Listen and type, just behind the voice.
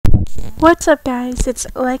What's up guys, it's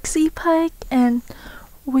LuxuryDark and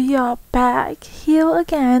we are back here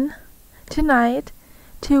again tonight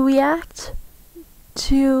to react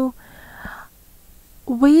to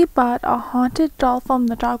we bought a haunted doll from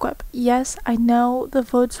the dark web. Yes, I know the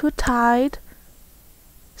votes were tied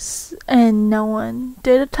and no one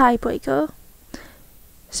did a tiebreaker.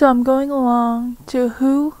 So I'm going along to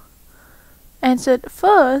who answered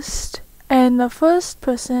first, and the first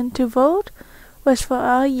person to vote was for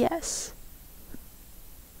a yes.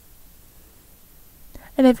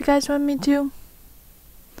 And if you guys want me to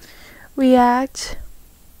react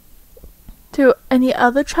to any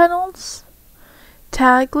other channels,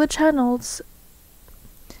 tag the channels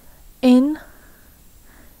in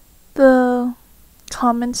the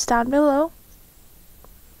comments down below.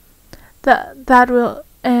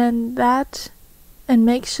 And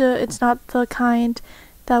make sure it's not the kind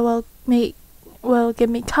that will get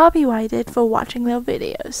me copyrighted for watching their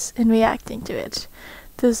videos and reacting to it.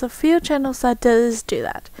 There's a few channels that does do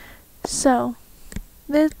that. So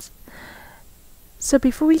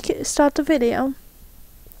before we start the video,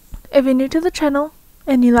 if you're new to the channel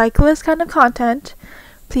and you like this kind of content,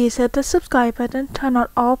 please hit the subscribe button, turn on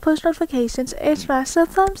all post notifications, and smash the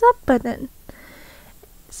thumbs up button.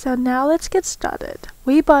 So now let's get started.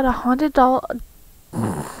 We bought a haunted doll.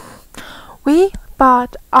 We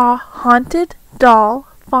bought a haunted doll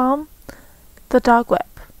from the dark web.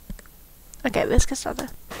 Okay, let's get started.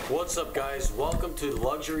 What's up guys, welcome to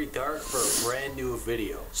LuxuryDark for a brand new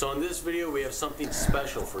video. So in this video we have something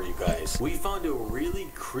special for you guys. We found a really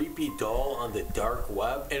creepy doll on the dark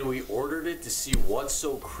web and we ordered it to see what's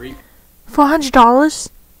so creepy. $400?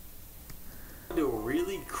 A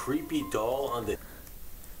really creepy doll on the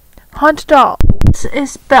haunted doll. This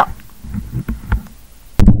is Belle.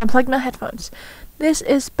 Unplug my headphones. This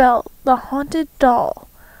is Belle, the haunted doll.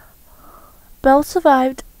 Belle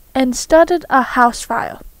survived and started a house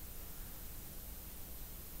fire.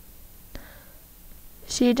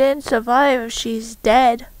 She didn't survive if she's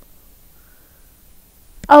dead.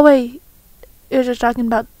 Oh wait, you're just talking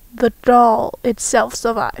about the doll itself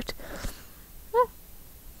survived.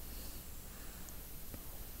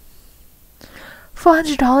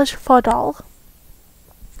 $400 for a doll.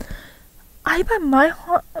 I buy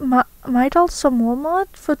my dolls from Walmart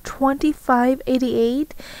for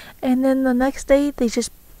 $25.88, and then the next day they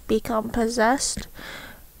just become possessed.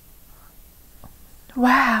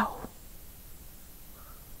 Wow.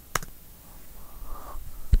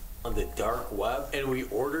 on the dark web and we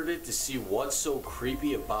ordered it to see what's so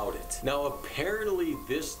creepy about it. Now apparently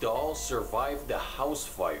this doll survived the house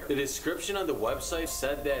fire. The description on the website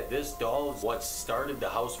said that this doll is what started the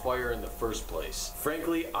house fire in the first place.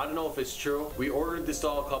 Frankly, I don't know if it's true. We ordered this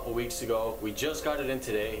doll a couple weeks ago. We just got it in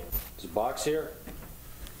today. There's a box here.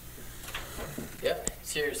 Yep,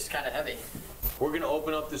 it's here. It's kind of heavy. We're gonna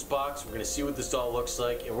open up this box. We're gonna see what this doll looks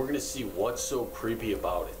like, and we're gonna see what's so creepy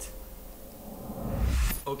about it.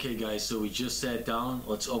 Okay guys, so we just sat down.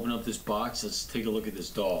 Let's open up this box. Let's take a look at this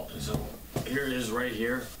doll. So here it is right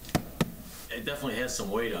here. It definitely has some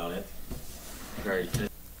weight on it. Right.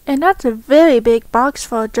 And that's a very big box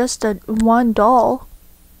for just one doll.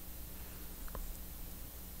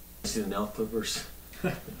 See the nail clippers?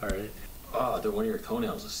 Alright. Oh, one of your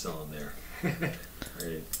toenails is still in there.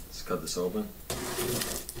 Alright, let's cut this open.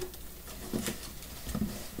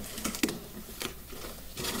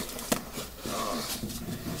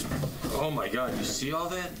 Oh my god, you see all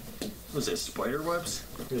that? What was that, spider webs?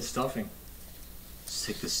 Good stuffing. Let's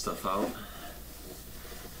take this stuff out.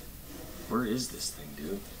 Where is this thing,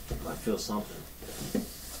 dude? I feel something.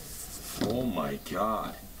 Oh my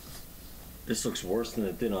god. This looks worse than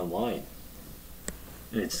it did online.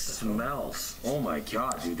 And it smells. Oh my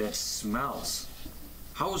god, dude, that smells.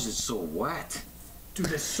 How is it so wet? Dude,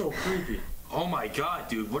 that's so creepy. Oh my god,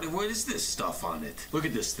 dude, what is this stuff on it? Look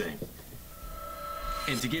at this thing.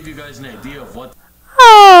 And to give you guys an idea of what...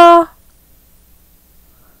 Ah.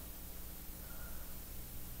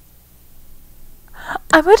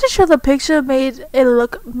 I'm pretty sure the picture made it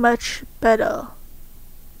look much better.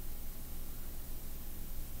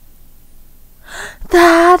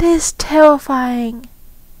 That is terrifying.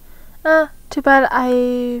 Too bad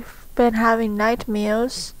I've been having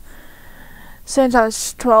nightmares since I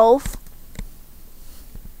was 12.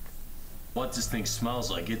 What this thing smells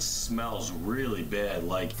like, it smells really bad,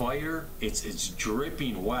 like fire. It's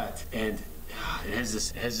dripping wet, and it has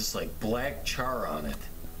this like black char on it.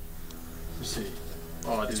 Let's see.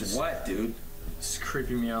 Oh, it's wet, dude. It's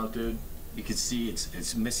creeping me out, dude. You can see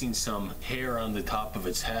it's missing some hair on the top of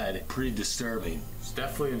its head. Pretty disturbing. It's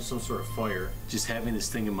definitely in some sort of fire. Just having this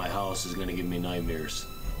thing in my house is gonna give me nightmares.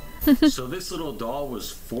 So this little doll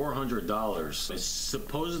was $400. It's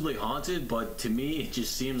supposedly haunted, but to me it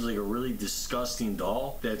just seems like a really disgusting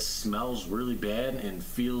doll that smells really bad and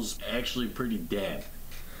feels actually pretty damp.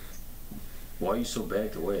 Why are you so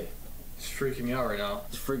backed away? It's freaking me out right now.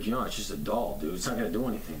 It's freaking you out. It's just a doll, dude. It's not gonna do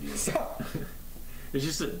anything to you. Stop. It's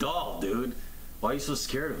just a doll, dude. Why are you so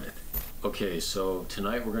scared of it? Okay, so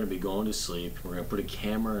tonight we're gonna be going to sleep. We're gonna put a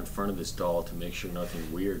camera in front of this doll to make sure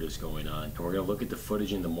nothing weird is going on. And we're gonna look at the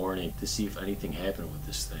footage in the morning to see if anything happened with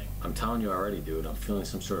this thing. I'm telling you already, dude, I'm feeling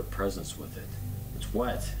some sort of presence with it. It's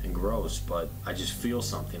wet and gross, but I just feel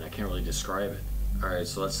something. I can't really describe it. Alright,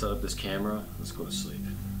 so let's set up this camera. Let's go to sleep.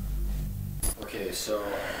 Okay, so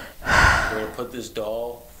we're gonna put this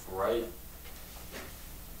doll right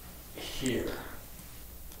here.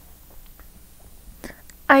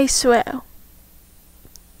 I swear,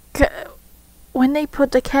 when they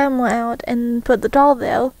put the camera out and put the doll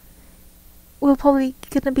there, we're probably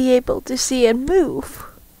gonna be able to see it move,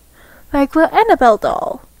 like the Annabelle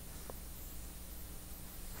doll.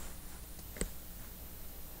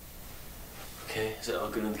 Okay, is that all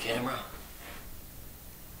good in the camera?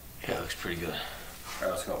 Yeah, it looks pretty good.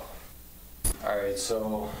 Alright, let's go. Alright,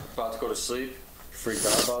 so about to go to sleep. Freaked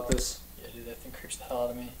out about this? Yeah, dude, that thing creeps the hell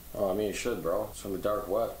out of me. Oh, I mean, you should, bro. It's from the dark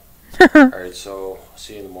web. Alright, so I'll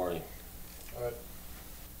see you in the morning. Alright.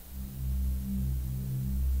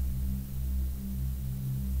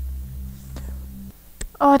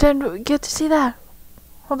 Oh, I didn't get to see that.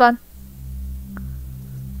 Hold on.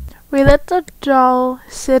 We let the doll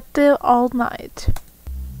sit there all night.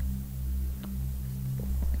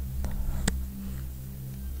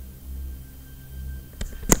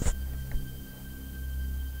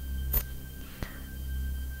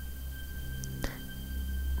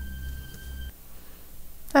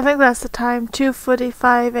 I think that's the time,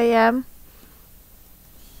 2:45 a.m.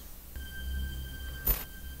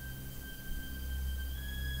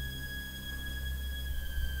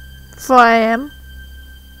 Four a.m.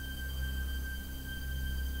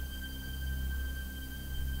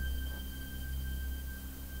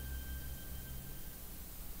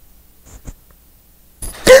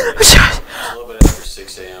 It's a little bit after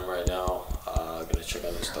 6 a.m. right now. Gonna check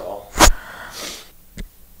on this doll.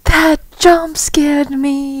 That jump scared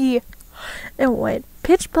me. It went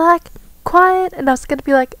pitch black, quiet, and I was gonna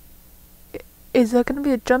be like, is there gonna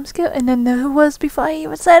be a jump scare? And then there was before I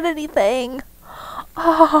even said anything.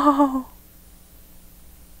 Oh,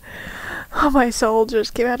 my soul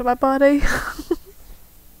just came out of my body.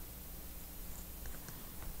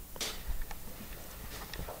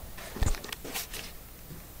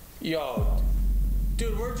 Yo,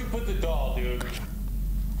 dude, where'd you put the doll, dude?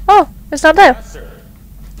 Oh, it's not there.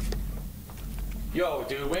 Yo,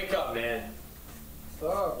 dude, wake up, man.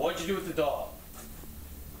 Stop. What'd you do with the doll?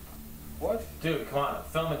 What? Dude, come on, I'm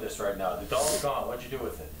filming this right now. The doll's gone. What'd you do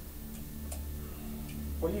with it?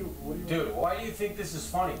 What are you Dude, why do you think this is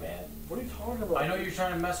funny, man? What are you talking about? I know you're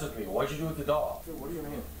trying to mess with me. What'd you do with the doll? Dude, what do you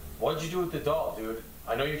mean? What'd you do with the doll, dude?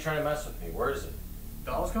 I know you're trying to mess with me. Where is it?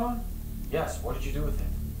 Doll's gone? Yes, what did you do with it?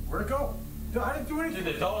 Where'd it go? Dude, I didn't do anything.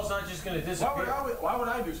 Dude, the doll's not just gonna disappear. Why would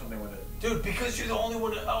I do something with it? Dude, because you're the only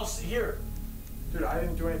one else here. Dude, I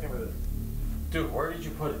didn't do anything with it. Dude, where did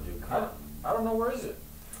you put it, dude? Come on. I don't know, where is it?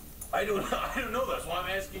 I don't know. That's why I'm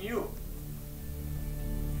asking you.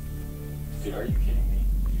 Dude, are you kidding me?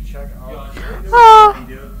 Did you check out? Yo, you really Oh. funny,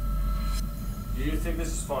 dude? Do you think this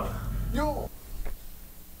is funny? Yo!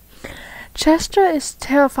 Chester is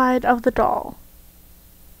terrified of the doll.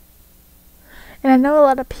 And I know a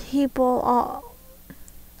lot of people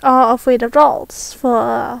are afraid of dolls for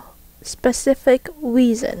a specific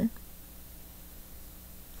reason.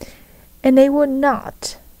 And they would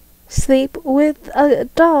not sleep with a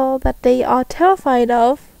doll that they are terrified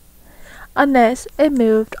of unless it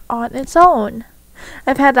moved on its own.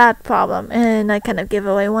 I've had that problem, and I kind of gave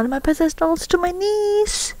away one of my possessed dolls to my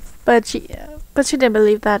niece, but she didn't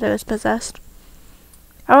believe that it was possessed.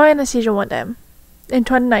 I went in a seizure one day in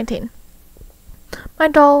 2019. My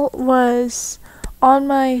doll was on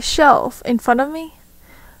my shelf in front of me.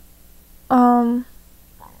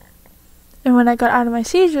 And when I got out of my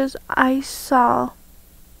seizures, I saw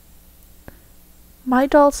my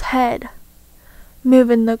doll's head move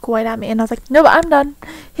and look right at me, and I was like, "No, I'm done.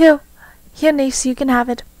 Here, niece, you can have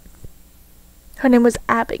it." Her name was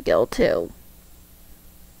Abigail too.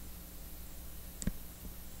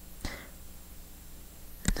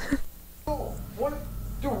 Oh, what?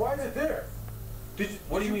 Dude, why is it there?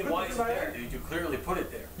 What do you mean, put why it is in it my there, bed? dude? You clearly put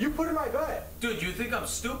it there. You put it in my bed. Dude, you think I'm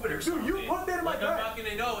stupid or something? you put that in my I'm bed. not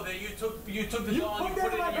gonna know that you took the doll and you put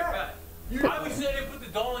put that it in my in your bed. bed. Obviously, I didn't put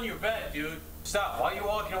the doll in your bed, dude. Stop. Why are you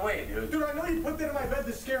walking away, dude? Dude, I know you put that in my bed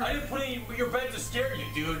to scare me. I didn't put it in your bed to scare you,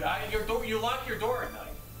 dude. You lock your door at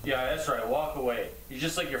night. Yeah, that's right. Walk away. You're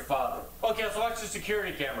just like your father. Okay, let's watch the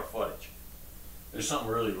security camera footage. There's something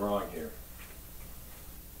really wrong here.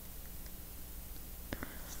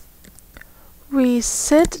 We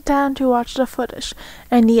sit down to watch the footage,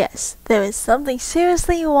 and yes, there is something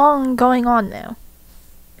seriously wrong going on now.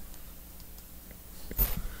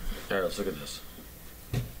 Alright, let's look at this.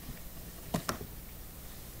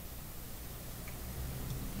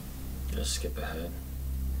 Just skip ahead.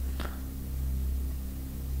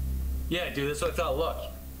 Yeah, dude, that's what I thought. Look.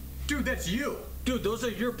 Dude, that's you. Dude, those are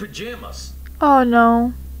your pajamas. Oh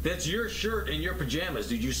no. That's your shirt and your pajamas,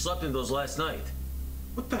 dude. You slept in those last night.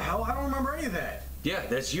 What the hell? I don't remember any of that. Yeah,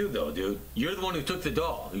 that's you, though, dude. You're the one who took the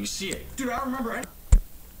doll. You see it. Dude, I don't remember any.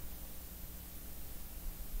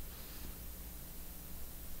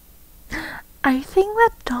 I think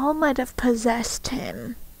that doll might have possessed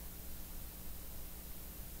him.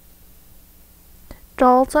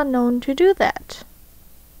 Dolls are known to do that.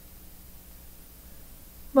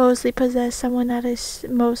 Mostly possess someone that is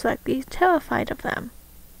most likely terrified of them.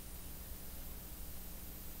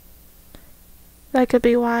 That could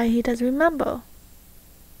be why he doesn't remember.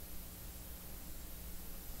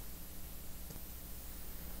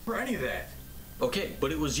 For any of that. Okay,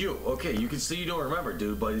 but it was you. Okay, you can say you don't remember,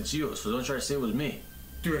 dude, but it's you, so don't try to say it was me.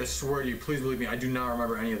 Dude, I swear to you, please believe me, I do not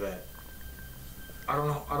remember any of that. I don't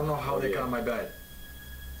know how they got on my bed.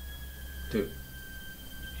 Dude,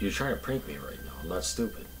 you're trying to prank me right now. I'm not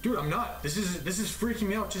stupid. Dude, I'm not. This is freaking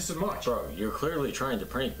me out just as much. Bro, you're clearly trying to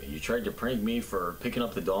prank me. You tried to prank me for picking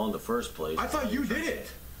up the doll in the first place. I thought you did it.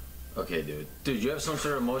 Okay, dude. Dude, you have some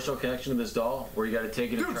sort of emotional connection to this doll where you gotta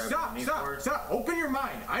take it and Dude, try to stop, prank me for it? stop. Open your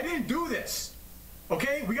mind. I didn't do this.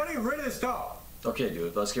 Okay? We gotta get rid of this doll. Okay,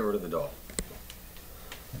 dude, let's get rid of the doll.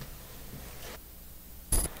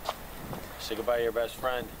 Say goodbye to your best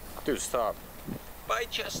friend. Dude, stop. Bye,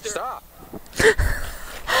 Chester. Stop.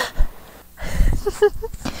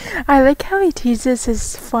 I like how he teases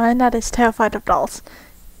his friend that is terrified of dolls.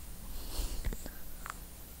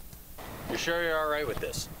 You sure you're alright with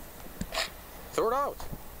this? Throw it out.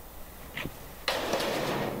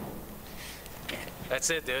 That's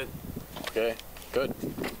it, dude. Okay, good.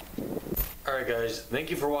 Alright guys, thank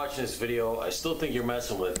you for watching this video. I still think you're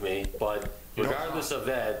messing with me, but regardless of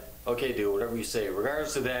that, okay dude, whatever you say.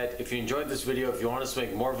 Regardless of that, if you enjoyed this video, if you want us to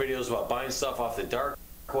make more videos about buying stuff off the dark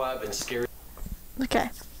web and scary... Okay.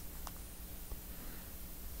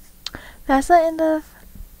 That's the end of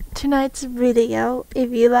tonight's video.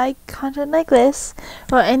 If you like content like this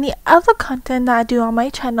or any other content that I do on my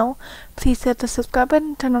channel, please hit the subscribe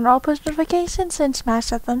button, turn on all push notifications, and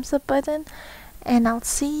smash that thumbs up button. And I'll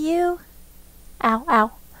see you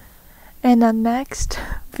in the next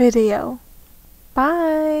video.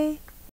 Bye!